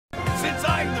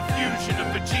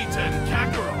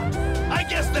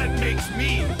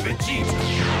me, Vegeta.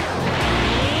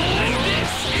 And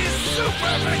this is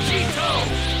Super Vegito!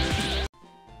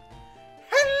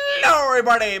 Hello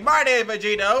everybody, my name is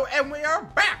Vegito, and we are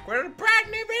back with a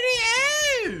brand new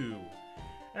video!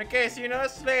 In case you know,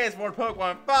 today is more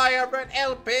Pokemon FireRed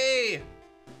LP!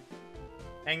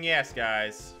 And yes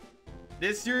guys,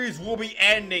 this series will be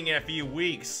ending in a few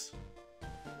weeks.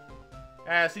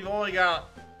 As we've only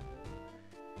got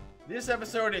this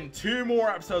episode and 2 more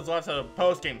episodes left of the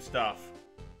post-game stuff.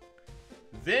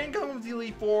 Then comes the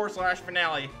Elite Four /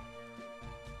 finale.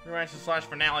 /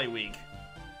 finale week.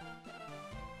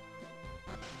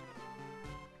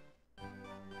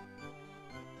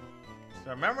 So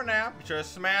remember now, be sure to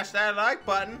smash that like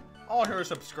button, also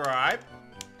subscribe.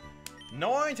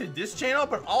 Not only to this channel,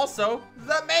 but also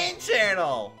the main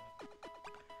channel.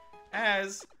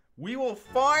 As we will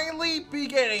finally be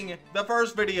getting the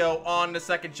first video on the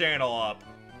second channel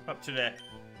up today,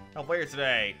 later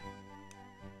today.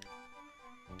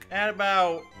 At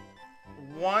about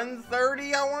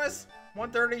 1:30, I want to,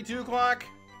 1:30, 2 o'clock,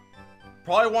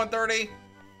 probably 1:30,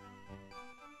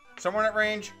 somewhere in that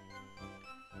range.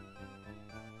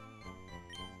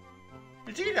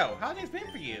 Vegito, how's things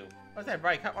been for you? What's that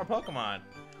right? Caught my Pokemon.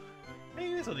 Hey,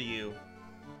 useful to you.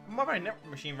 I'm on my network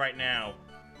machine right now.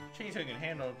 Change so you can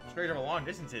handle straight over long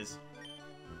distances.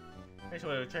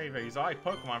 Basically, it'll trade for exotic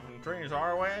Pokemon from trainers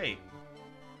far away.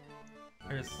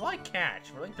 There's a slight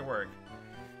catch for Link to work.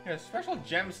 There's a special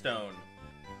gemstone.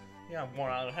 Yeah,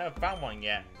 I haven't found one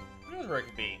yet. Who knows where it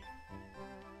could be?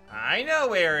 I know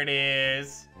where it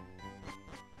is.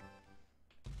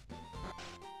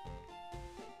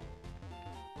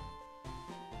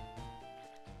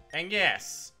 And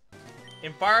yes,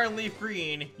 in Fire and Leaf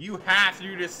Green, you have to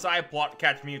do this side plot to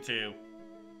catch Mewtwo.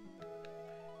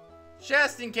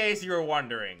 Just in case you were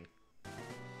wondering.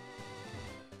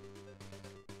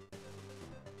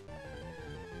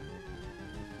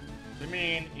 I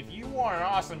mean, if you want an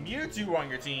awesome Mewtwo on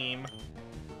your team,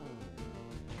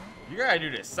 you gotta do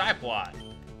this side plot.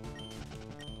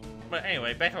 But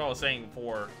anyway, back to what I was saying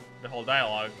before the whole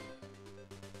dialogue.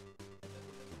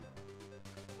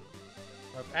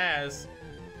 As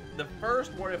the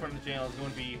first What If on the channel is going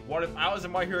to be What If I Was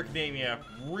in My Hero Academia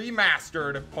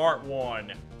Remastered Part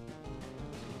 1.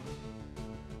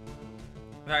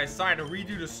 And I decided to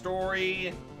redo the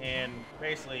story and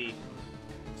basically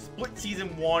split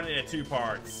Season 1 into 2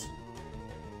 parts.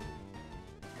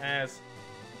 As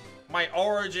my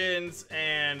origins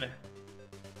and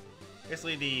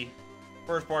basically the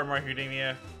first part of My Hero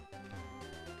Academia.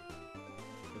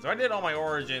 So I did all my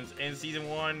origins in Season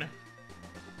 1.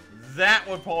 That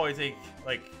would probably take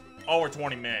like over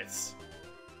 20 minutes.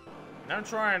 And I'm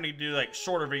trying to do like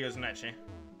shorter videos on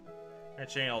that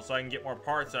channel so I can get more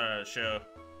parts out of the show.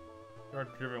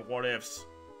 Different what ifs.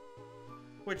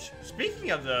 Which,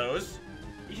 speaking of those,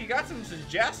 if you got some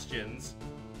suggestions,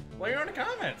 let me know in the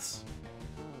comments.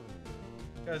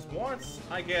 Because once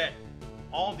I get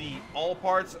all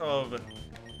parts of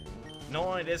not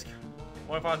only this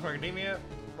What If I Was in My Academia,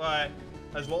 but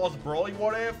as well as Broly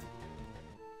What If,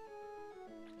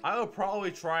 I will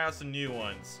probably try out some new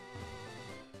ones.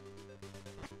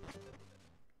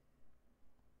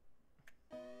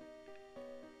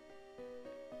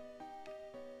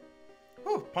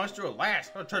 Whew, punched through at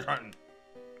last. Oh, church hunting.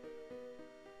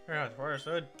 Yeah, that's where I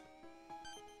stood.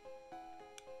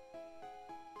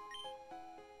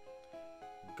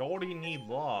 Goldie need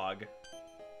log.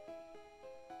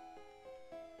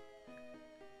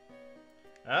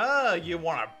 Oh, you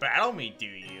want to battle me, do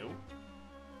you?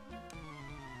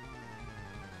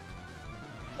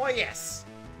 Well, yes.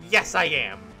 Yes, I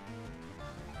am.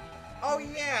 Oh,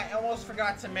 yeah, I almost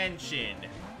forgot to mention.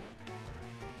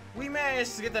 We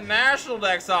managed to get the National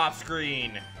Pokedex off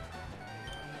screen.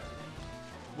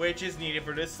 Which is needed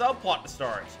for this subplot to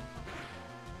start.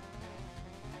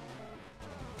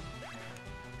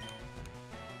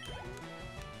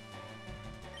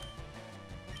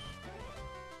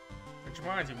 Which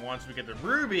reminds me, once we get the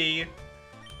Ruby,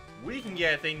 we can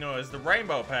get a thing known as the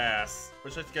Rainbow Pass,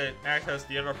 which lets us get access to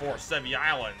the other 4 Sevi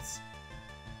Islands.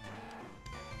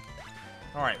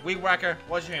 Alright, Weed Whacker,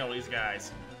 let's handle these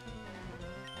guys.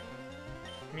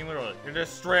 I mean, literally, they're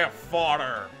just straight up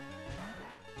fodder.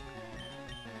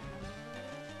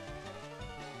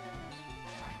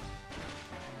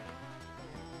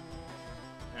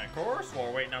 And of course, while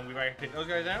we're waiting on Weed Whacker to take those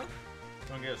guys down, we're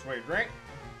gonna get us a drink.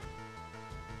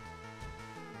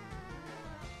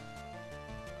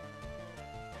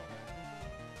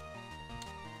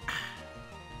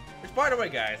 By the way,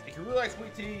 guys, if you really like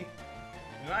sweet tea,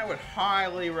 then I would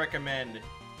highly recommend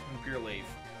Pure Leaf.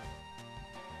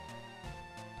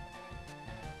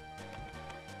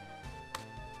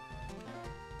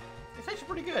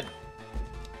 pretty good.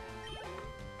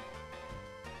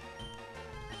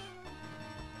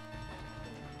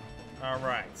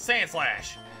 Alright, Sand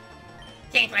Slash.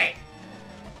 Sand Slash.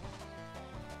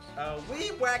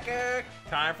 Weed Whacker.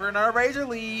 Time for another Razor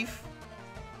Leaf.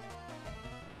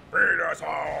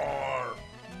 Venusaur!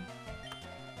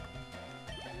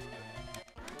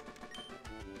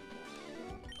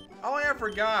 Oh, I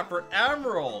forgot for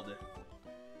Emerald.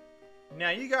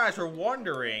 Now, you guys are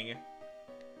wondering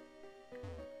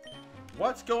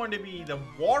what's going to be the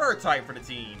water type for the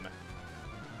team.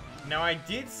 Now, I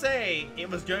did say it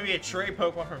was going to be a trade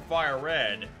Pokemon from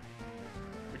FireRed,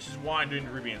 which is why I'm doing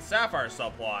the Ruby and Sapphire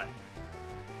Subplot.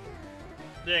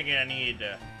 Then again, I need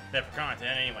that for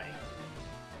content anyway.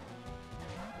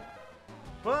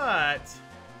 But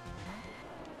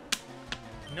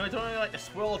you know, I don't really like to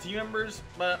spoil team members,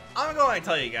 but I'm going to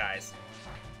tell you guys.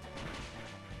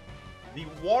 The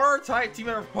water-type team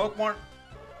member Pokemon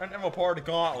and Emerald part of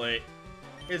the Gauntlet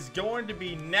is going to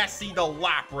be Nessie the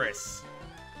Lapras.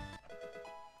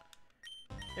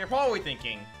 You're probably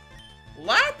thinking,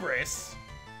 Lapras?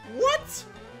 What?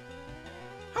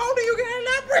 How do you get a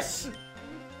Lapras?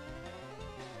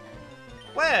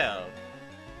 Well,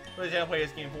 what did I play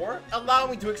this game for? Allow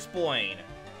me to explain.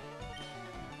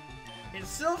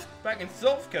 Back in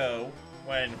Silphco,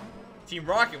 when Team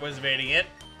Rocket was invading it,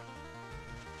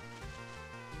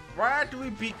 right after we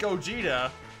beat Gogeta,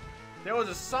 there was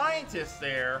a scientist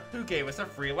there who gave us a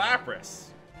free Lapras.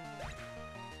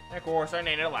 And of course, I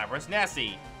named it Lapras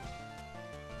Nessie.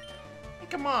 And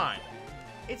come on,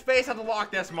 it's based on the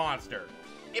Loch Ness Monster.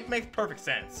 It makes perfect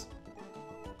sense.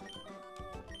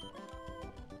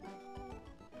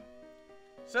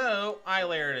 So, I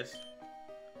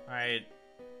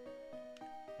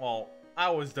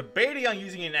was debating on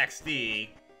using an XD,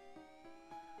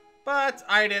 but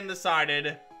I then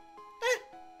decided,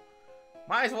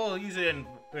 might as well use it in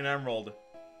Emerald.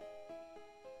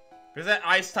 Because that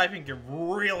ice typing can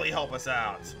really help us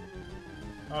out.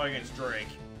 Oh, against Drake.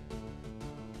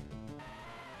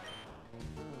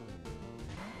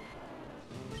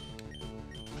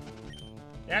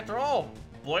 After all,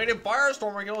 Blade and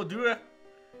Firestorm are going to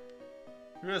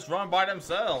just run by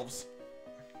themselves.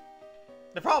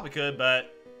 They probably could,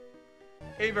 but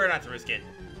it'd be better not to risk it.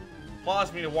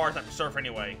 Plus, we need a water type to surf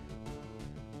anyway.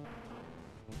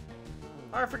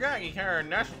 I forgot you carry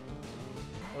National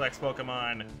Pokedex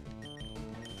Pokemon.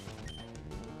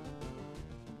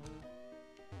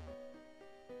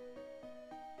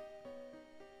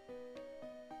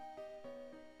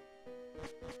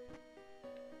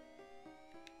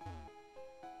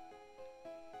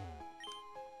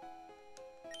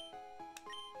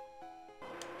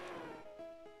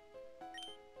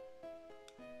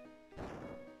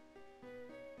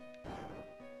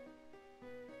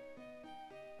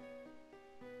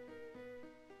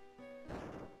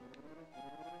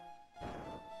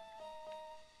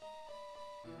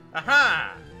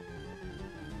 Aha!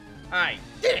 I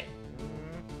did it!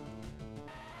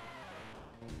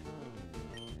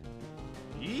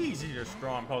 Easy to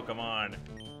strong Pokemon.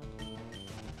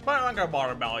 But I'm not gonna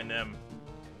bother battling them.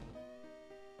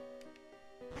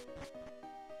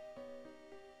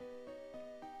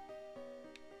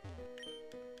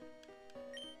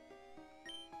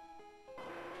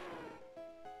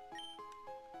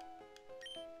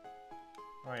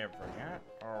 I forgot.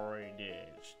 Already did.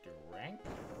 Strength.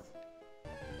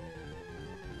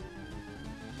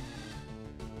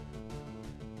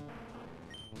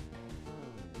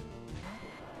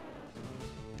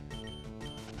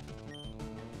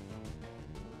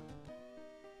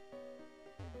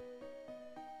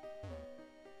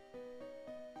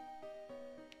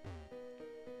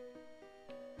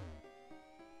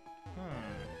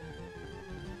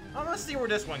 I'm gonna see where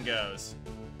this one goes.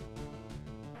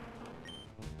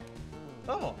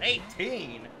 Level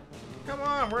 18? Come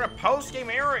on, we're in a post-game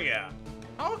area.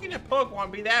 How can a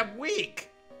Pokemon be that weak?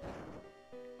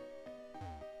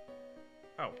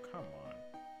 Oh, come on.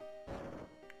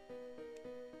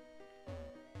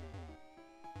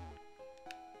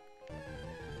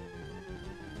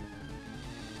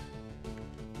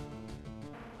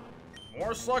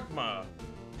 More Slugma.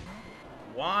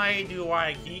 Why do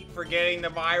I keep forgetting the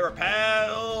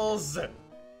Repels?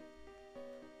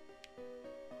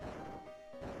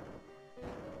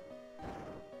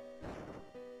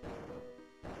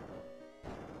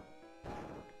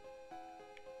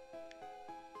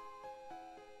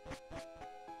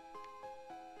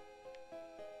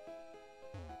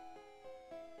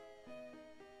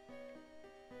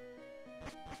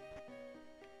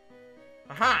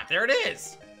 Aha, there it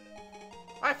is!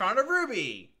 I found a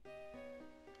ruby!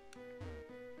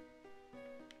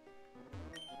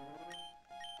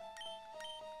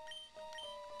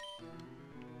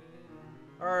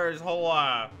 There's a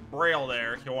whole braille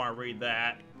there if you want to read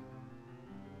that.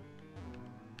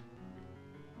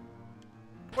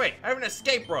 Wait, I have an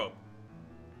escape rope.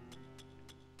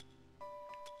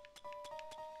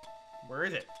 Where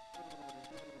is it?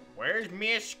 Where's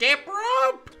me escape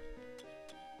rope?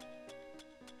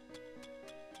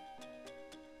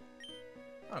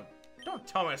 Oh, don't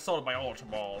tell me I sold it by Ultra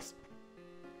Balls.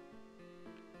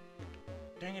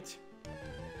 Dang it.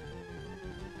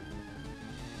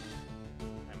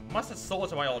 I must have sold it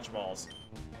to my Ultra Balls.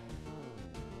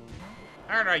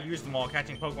 How did I use them while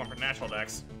catching Pokemon for National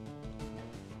Dex?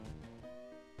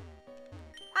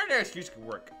 Either excuse could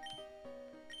work.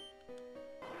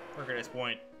 Work at this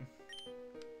point.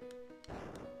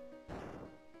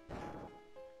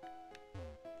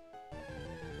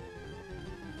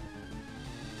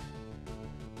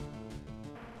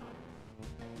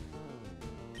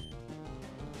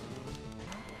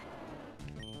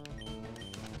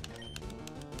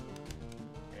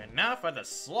 Enough of the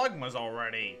Slugmas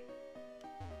already.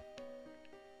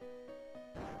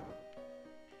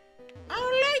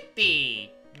 Alrighty.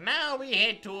 Now we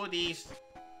head to these.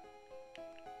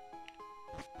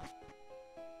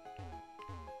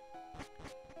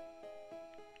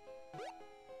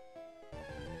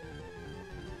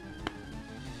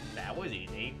 That was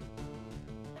easy.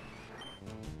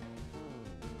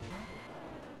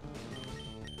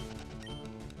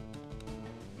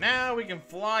 Now we can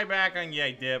fly back on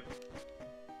Yay Dip.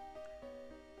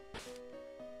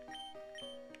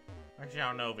 Actually, I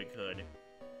don't know if we could.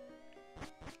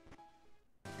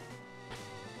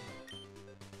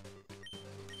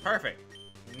 Perfect.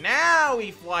 Now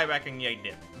we fly back on Yay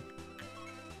Dip.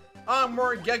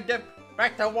 Onward, Yay Dip,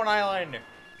 back to One Island.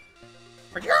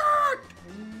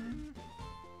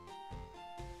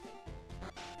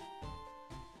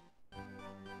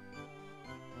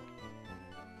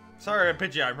 Sorry, a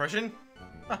Pidgeot impression.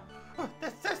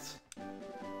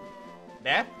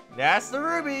 That's the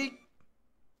Ruby.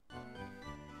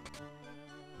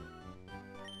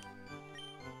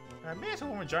 May I have a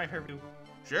woman giant hair?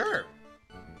 Sure.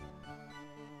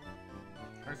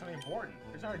 There's something important.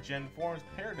 There's our Gen forms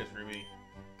paired this Ruby.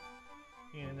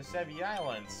 In the Sevi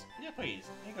Islands. Yeah, please.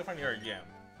 You can go find the art gem.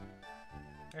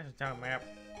 There's a town map.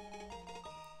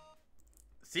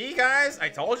 See, guys? I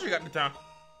told you got the town.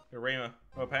 The Rainbow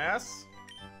Pass.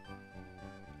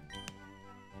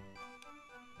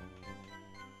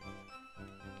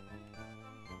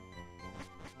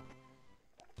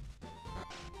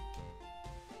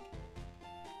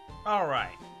 Alright.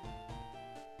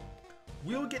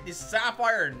 We'll get the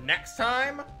Sapphire next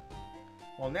time.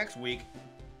 Well, next week.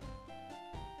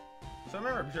 So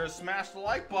remember, be sure to smash the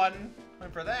like button.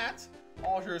 And for that,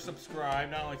 also subscribe,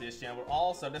 not only to this channel, but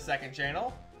also the second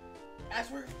channel.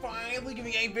 As we're finally gonna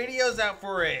be getting videos out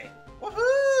for it.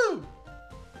 Woohoo!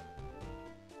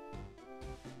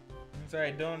 I'm sorry,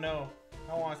 I don't know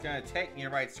how long it's gonna take me to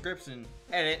write scripts and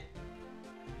edit.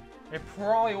 It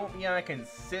probably won't be on a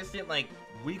consistent, like,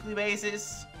 weekly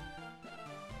basis.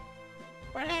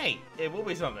 But hey, it will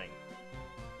be something.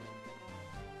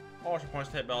 Also points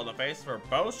to hit bell in the face for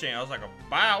both channels like a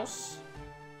bouse.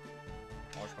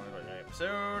 Also points about the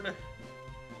episode.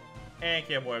 And if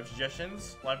you have web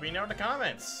suggestions, let me know in the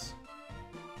comments.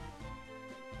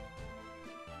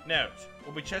 Note,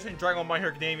 we'll be chasing Dragon My Hero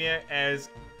Academia as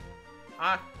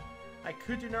I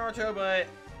could do Naruto, but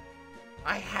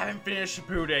I haven't finished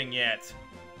Shippuden yet.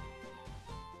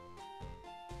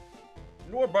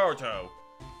 Nor Boruto.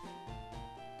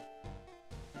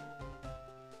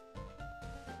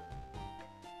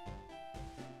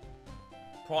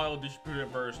 Probably will do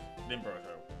Shippuden first, then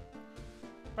Boruto.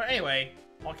 But anyway,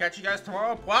 I'll catch you guys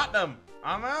tomorrow. Platinum,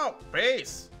 I'm out.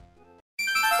 Peace.